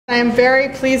I am very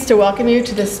pleased to welcome you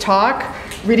to this talk,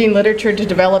 Reading Literature to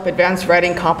Develop Advanced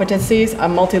Writing Competencies, a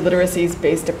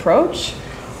Multiliteracies-Based Approach.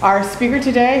 Our speaker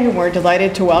today, whom we're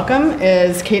delighted to welcome,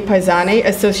 is Kate Paesani,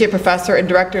 Associate Professor and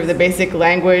Director of the Basic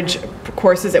Language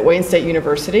courses at Wayne State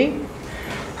University.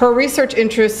 Her research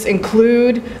interests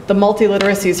include the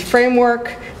Multiliteracies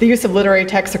framework, the use of literary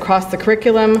texts across the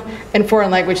curriculum, and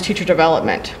foreign language teacher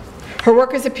development. Her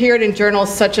work has appeared in journals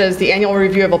such as the Annual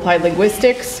Review of Applied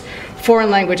Linguistics,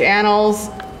 Foreign Language Annals,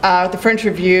 the French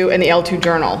Review, and the L2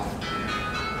 Journal.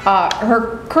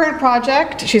 Her current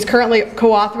project, she's currently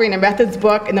co-authoring a methods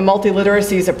book in the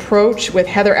Multiliteracies approach with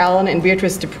Heather Allen and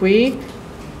Beatrice Dupuis,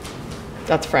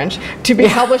 that's French, to be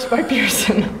published by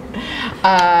Pearson.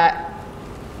 That's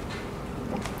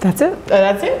it?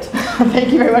 That's it.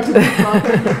 Thank you very much,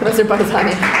 Professor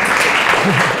Paesani.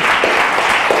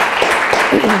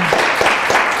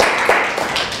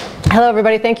 Hello,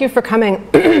 everybody. Thank you for coming.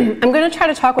 I'm going to try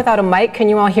to talk without a mic. Can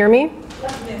you all hear me?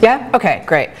 Yeah? Okay,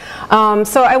 great.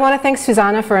 So I want to thank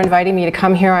Susanna for inviting me to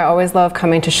come here. I always love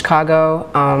coming to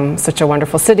Chicago, such a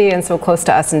wonderful city and so close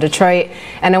to us in Detroit.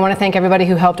 And I want to thank everybody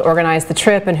who helped organize the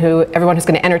trip and everyone who's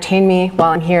going to entertain me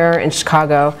while I'm here in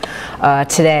Chicago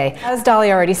today. As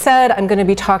Dolly already said, I'm going to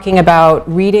be talking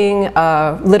about reading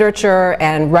literature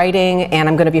and writing, and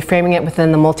I'm going to be framing it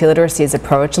within the Multiliteracies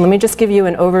approach. And let me just give you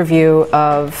an overview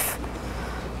of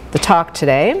the talk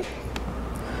today.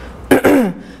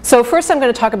 So first I'm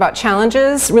going to talk about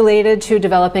challenges related to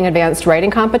developing advanced writing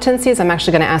competencies. I'm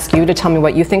actually going to ask you to tell me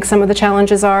what you think some of the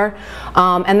challenges are.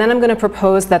 And then I'm going to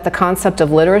propose that the concept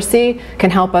of literacy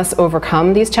can help us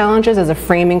overcome these challenges as a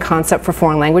framing concept for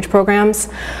foreign language programs.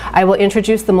 I will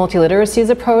introduce the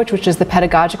Multiliteracies approach, which is the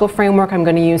pedagogical framework I'm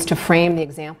going to use to frame the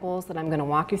examples that I'm going to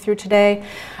walk you through today.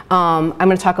 I'm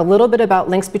going to talk a little bit about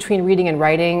links between reading and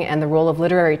writing and the role of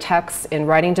literary texts in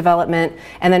writing development.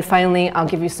 And then finally, I'll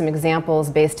give you some examples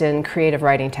based in creative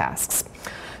writing tasks.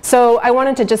 So I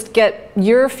wanted to just get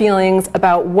your feelings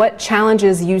about what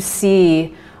challenges you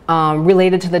see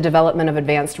related to the development of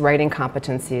advanced writing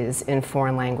competencies in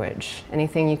foreign language.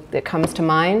 Anything that comes to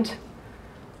mind?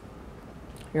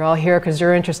 You're all here because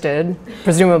you're interested,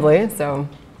 presumably, so.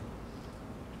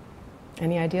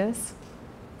 Any ideas?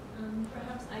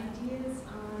 Perhaps ideas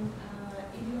on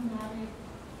idiomatic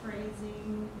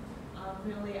phrasing,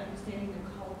 really understanding the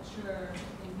culture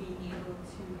and being able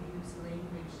to use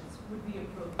language would be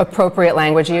appropriate. Appropriate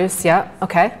language use, yeah,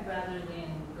 okay. Rather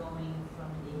than going from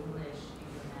English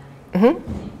idiomatic.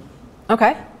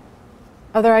 Okay.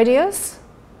 Other ideas?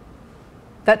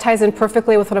 That ties in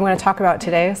perfectly with what I'm going to talk about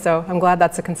today, so I'm glad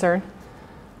that's a concern.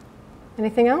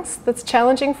 Anything else that's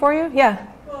challenging for you? Yeah?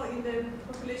 Well, in the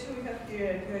population we have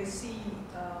here, I see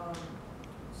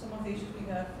some of the issues we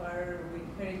have are with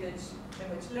heritage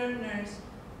language learners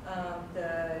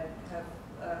that have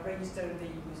registered the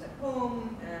use at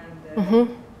home and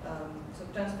so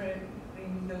transferring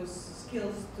those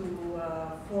skills to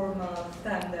formal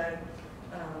standard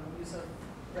use of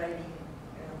writing.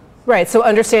 Right, so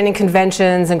understanding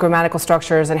conventions and grammatical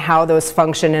structures and how those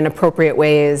function in appropriate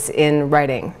ways in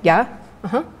writing. Yeah?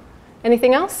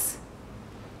 Anything else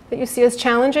that you see as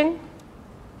challenging?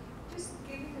 Just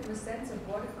giving them a sense of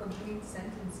what a complete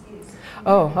sentence is.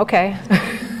 Oh, okay.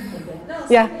 No,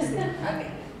 Yeah.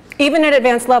 okay. Even at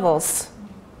advanced levels?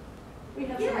 We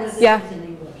have some Yeah.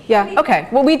 Yeah, okay.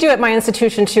 Well, we do at my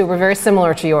institution too. We're very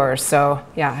similar to yours, so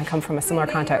yeah, I come from a similar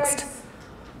context.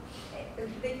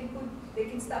 They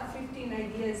can stop 15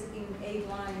 ideas in 8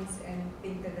 lines and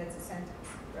think that that's a sentence,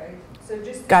 right? So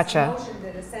just this notion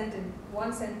that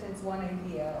one sentence, one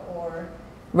idea, or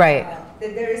right.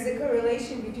 That there is a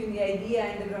correlation between the idea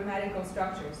and the grammatical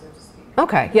structure, so to speak.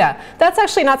 Okay, yeah. That's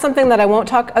actually not something that I will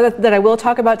talk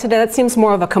about today. That seems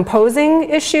more of a composing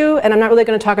issue, and I'm not really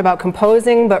going to talk about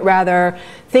composing, but rather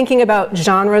thinking about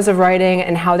genres of writing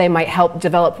and how they might help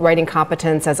develop writing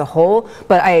competence as a whole.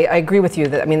 But I agree with you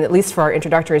that, I mean, at least for our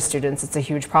introductory students, it's a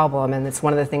huge problem, and it's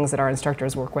one of the things that our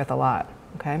instructors work with a lot.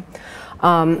 Okay.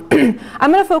 I'm going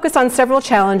to focus on several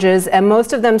challenges, and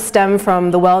most of them stem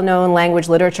from the well-known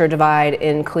language-literature divide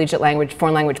in collegiate language,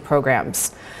 foreign language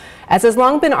programs. As has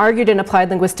long been argued in applied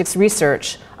linguistics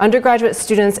research, undergraduate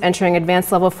students entering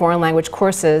advanced level foreign language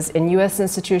courses in U.S.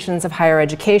 institutions of higher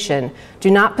education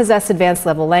do not possess advanced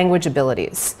level language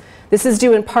abilities. This is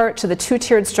due in part to the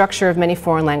two-tiered structure of many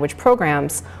foreign language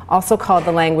programs, also called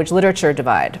the language-literature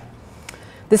divide.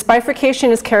 This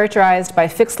bifurcation is characterized by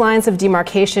fixed lines of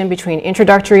demarcation between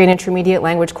introductory and intermediate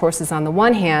language courses on the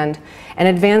one hand and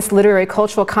advanced literary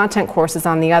cultural content courses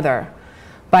on the other,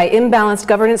 by imbalanced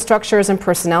governance structures and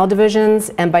personnel divisions,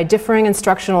 and by differing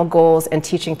instructional goals and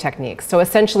teaching techniques. So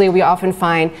essentially, we often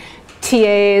find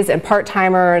TAs and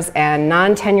part-timers and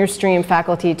non-tenure stream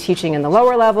faculty teaching in the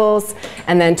lower levels,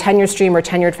 and then tenure stream or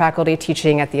tenured faculty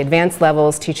teaching at the advanced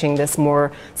levels, teaching this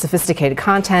more sophisticated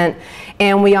content.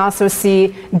 And we also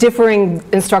see differing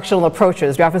instructional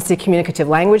approaches. We often see communicative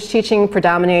language teaching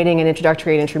predominating in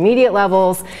introductory and intermediate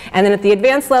levels, and then at the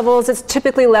advanced levels, it's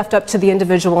typically left up to the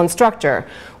individual instructor.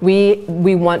 We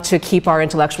want to keep our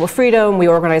intellectual freedom, we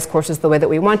organize courses the way that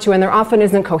we want to, and there often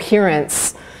isn't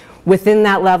coherence within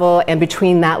that level and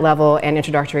between that level and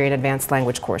introductory and advanced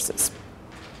language courses.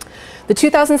 The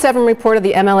 2007 report of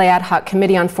the MLA Ad Hoc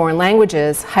Committee on Foreign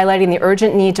Languages, highlighting the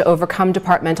urgent need to overcome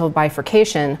departmental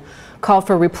bifurcation, called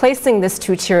for replacing this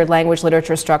two-tiered language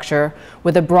literature structure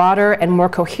with a broader and more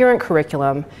coherent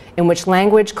curriculum in which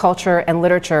language, culture, and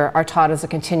literature are taught as a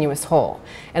continuous whole.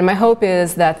 And my hope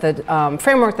is that the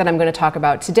framework that I'm going to talk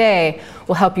about today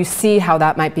will help you see how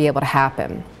that might be able to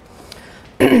happen.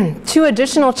 Two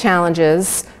additional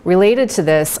challenges related to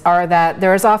this are that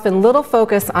there is often little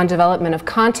focus on development of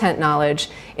content knowledge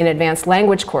in advanced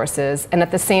language courses, and at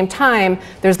the same time,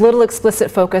 there's little explicit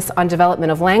focus on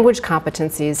development of language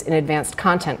competencies in advanced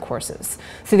content courses.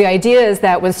 So the idea is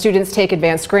that when students take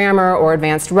advanced grammar or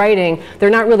advanced writing, they're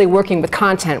not really working with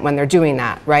content when they're doing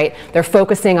that, right? They're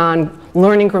focusing on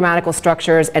learning grammatical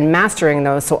structures and mastering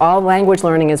those, so all language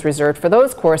learning is reserved for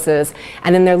those courses.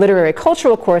 And in their literary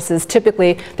cultural courses,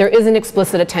 typically there isn't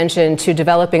explicit attention to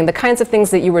developing the kinds of things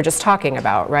that you were just talking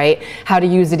about, right? How to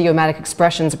use idiomatic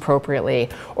expressions appropriately,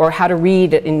 or how to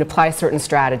read and apply certain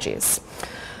strategies.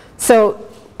 So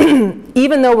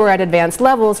even though we're at advanced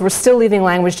levels, we're still leaving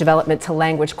language development to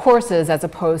language courses as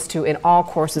opposed to in all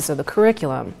courses of the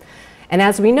curriculum. And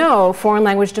as we know, foreign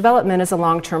language development is a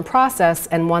long-term process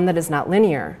and one that is not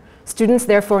linear. Students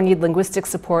therefore need linguistic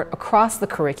support across the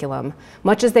curriculum,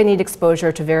 much as they need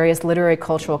exposure to various literary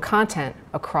cultural content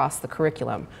across the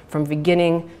curriculum, from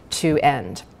beginning to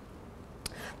end.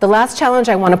 The last challenge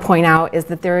I want to point out is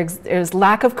that there is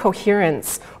lack of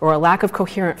coherence or a lack of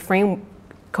coherent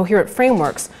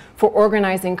frameworks for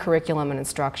organizing curriculum and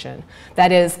instruction.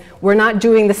 That is, we're not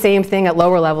doing the same thing at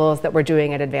lower levels that we're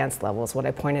doing at advanced levels, what I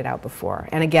pointed out before.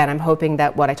 And again, I'm hoping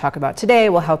that what I talk about today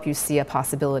will help you see a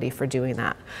possibility for doing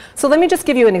that. So let me just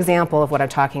give you an example of what I'm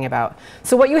talking about.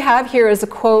 So what you have here is a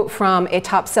quote from a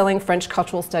top-selling French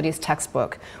cultural studies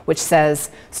textbook, which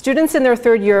says, "Students in their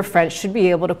third year of French should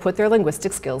be able to put their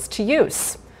linguistic skills to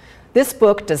use. This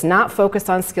book does not focus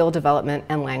on skill development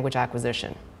and language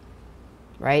acquisition."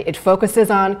 Right? It focuses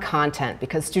on content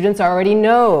because students already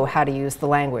know how to use the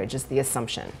language is the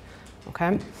assumption.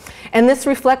 Okay? And this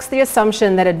reflects the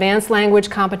assumption that advanced language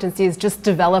competencies just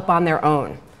develop on their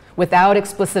own without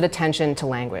explicit attention to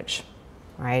language.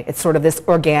 Right? It's sort of this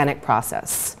organic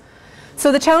process.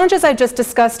 So the challenges I just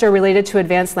discussed are related to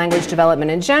advanced language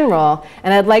development in general,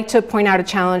 and I'd like to point out a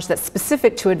challenge that's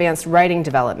specific to advanced writing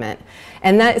development.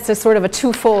 And that is a sort of a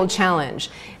twofold challenge.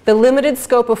 The limited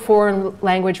scope of foreign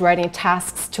language writing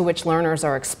tasks to which learners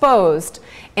are exposed,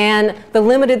 and the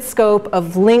limited scope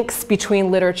of links between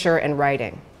literature and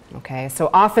writing. Okay? So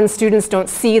often students don't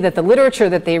see that the literature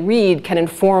that they read can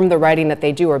inform the writing that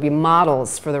they do or be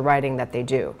models for the writing that they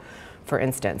do, for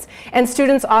instance. And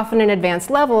students often in advanced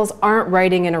levels aren't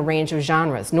writing in a range of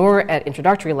genres, nor at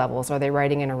introductory levels are they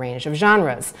writing in a range of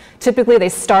genres. Typically they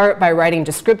start by writing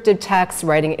descriptive texts,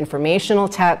 writing informational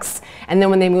texts, and then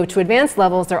when they move to advanced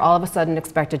levels, they're all of a sudden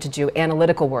expected to do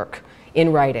analytical work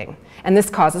in writing. And this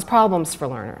causes problems for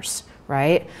learners,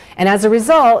 right? And as a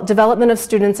result, development of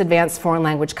students' advanced foreign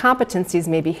language competencies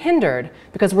may be hindered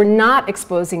because we're not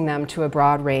exposing them to a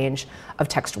broad range of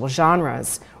textual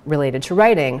genres related to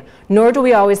writing, nor do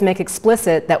we always make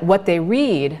explicit that what they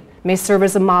read may serve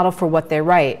as a model for what they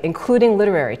write, including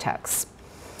literary texts.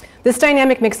 This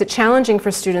dynamic makes it challenging for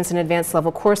students in advanced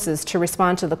level courses to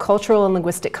respond to the cultural and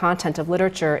linguistic content of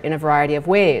literature in a variety of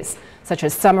ways, such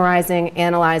as summarizing,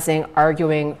 analyzing,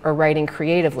 arguing, or writing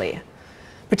creatively,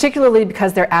 particularly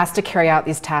because they're asked to carry out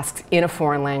these tasks in a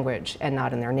foreign language and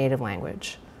not in their native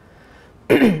language.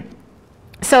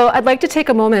 So I'd like to take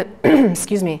a moment,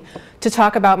 excuse me, to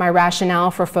talk about my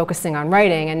rationale for focusing on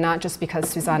writing, and not just because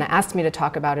Susanna asked me to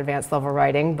talk about advanced level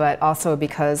writing, but also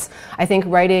because I think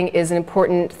writing is an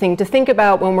important thing to think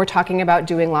about when we're talking about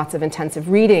doing lots of intensive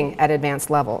reading at advanced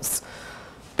levels.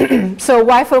 So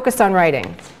why focus on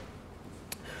writing?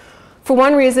 For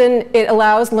one reason, it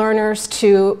allows learners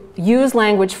to use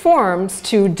language forms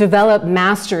to develop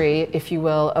mastery, if you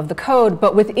will, of the code,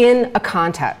 but within a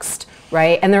context.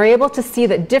 Right? And they're able to see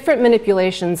that different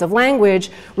manipulations of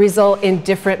language result in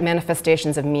different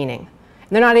manifestations of meaning. And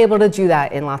they're not able to do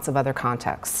that in lots of other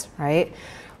contexts, right?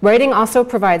 Writing also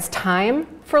provides time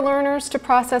for learners to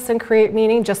process and create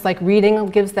meaning, just like reading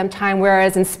gives them time,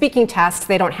 whereas in speaking tasks,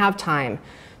 they don't have time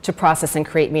to process and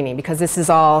create meaning because this is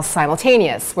all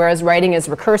simultaneous, whereas writing is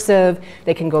recursive.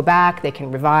 They can go back, they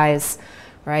can revise,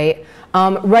 right?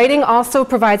 Writing also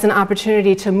provides an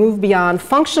opportunity to move beyond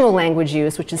functional language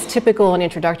use, which is typical in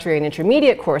introductory and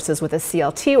intermediate courses with a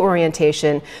CLT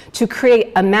orientation, to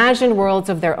create imagined worlds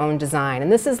of their own design.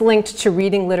 And this is linked to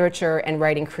reading literature and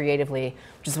writing creatively,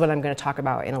 which is what I'm going to talk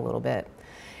about in a little bit.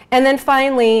 And then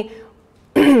finally,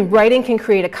 writing can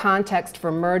create a context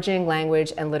for merging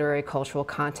language and literary cultural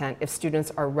content if students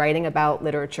are writing about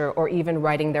literature or even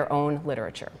writing their own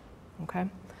literature. Okay?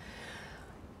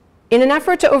 In an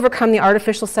effort to overcome the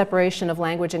artificial separation of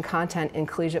language and content in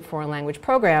collegiate foreign language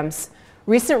programs,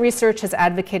 recent research has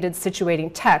advocated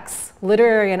situating texts,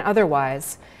 literary and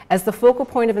otherwise, as the focal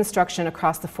point of instruction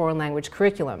across the foreign language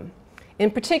curriculum. In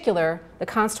particular, the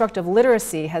construct of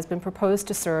literacy has been proposed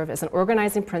to serve as an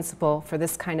organizing principle for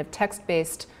this kind of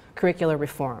text-based curricular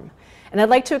reform. And I'd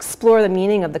like to explore the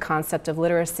meaning of the concept of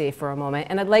literacy for a moment,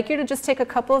 and I'd like you to just take a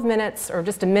couple of minutes, or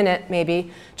just a minute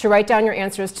maybe, to write down your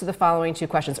answers to the following two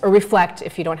questions, or reflect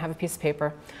if you don't have a piece of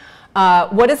paper.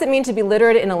 What does it mean to be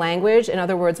literate in a language? In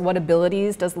other words, what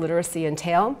abilities does literacy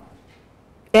entail?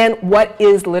 And what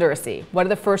is literacy? What are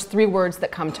the first three words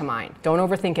that come to mind? Don't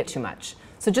overthink it too much.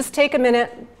 So just take a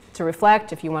minute to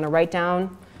reflect. If you want to write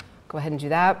down, go ahead and do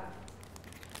that.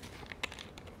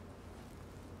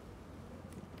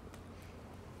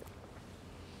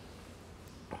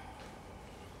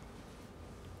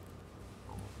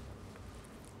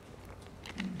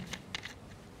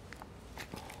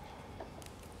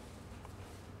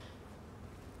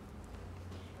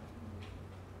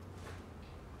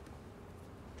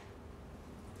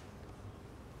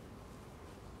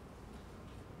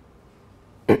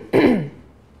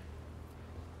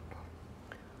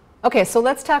 Okay, so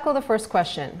let's tackle the first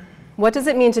question. What does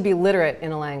it mean to be literate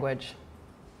in a language?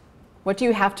 What do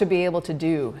you have to be able to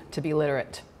do to be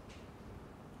literate?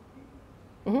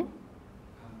 Mm-hmm.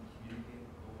 Communicate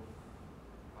both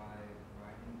by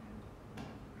writing and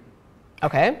reading.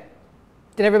 Okay.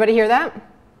 Did everybody hear that?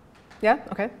 Yeah?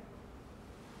 Okay.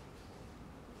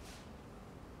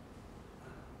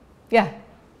 Yeah?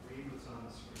 Read what's on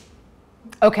the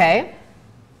screen. Okay.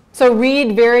 So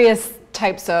read various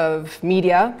types of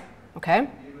media. Okay.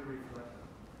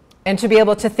 And to be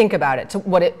able to think about it, to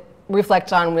what it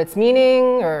reflects on its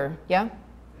meaning, or, yeah?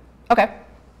 Okay.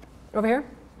 Over here?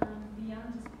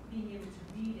 Beyond just being able to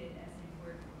read it as a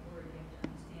word for word, you have to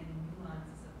understand the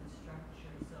nuances of the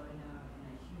structure. So in a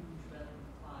huge relative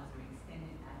clause or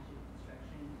extended adjective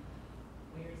construction,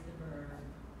 where's the verb?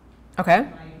 Okay.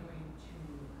 Am I going to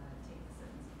take the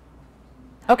sentence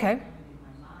apart? Okay. In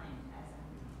my mind as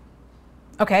I'm reading.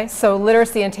 Okay, so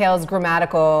literacy entails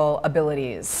grammatical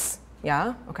abilities.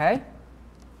 Yeah, okay.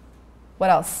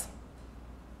 What else?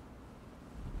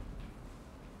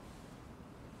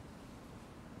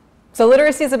 So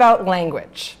literacy is about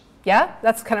language. Yeah,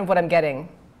 that's kind of what I'm getting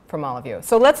from all of you.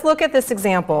 So let's look at this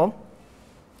example.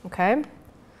 Okay.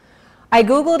 I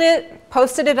Googled it,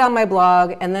 posted it on my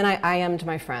blog, and then I IM'd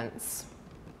my friends.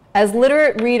 As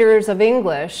literate readers of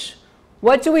English,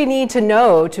 what do we need to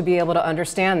know to be able to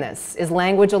understand this? Is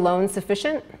language alone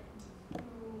sufficient?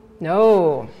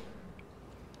 No.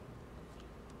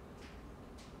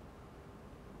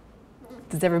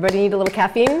 Does everybody need a little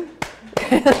caffeine?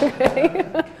 Okay.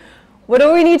 What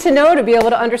do we need to know to be able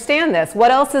to understand this?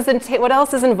 What else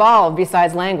is involved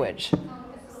besides language?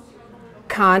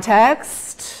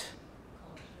 Context.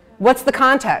 What's the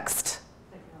context?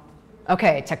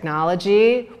 Okay,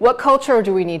 technology. What culture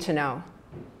do we need to know?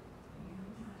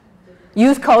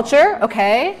 Youth culture,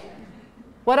 okay.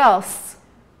 What else?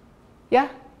 Yeah?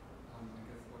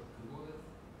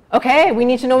 Okay, we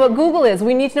need to know what Google is.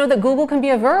 We need to know that Google can be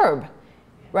a verb,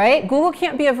 right? Google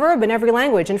can't be a verb in every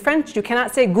language. In French, you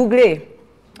cannot say googler.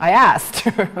 I asked,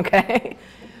 okay?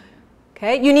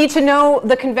 Okay, you need to know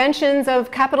the conventions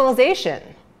of capitalization,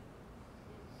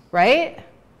 right?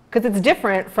 Because it's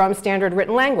different from standard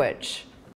written language.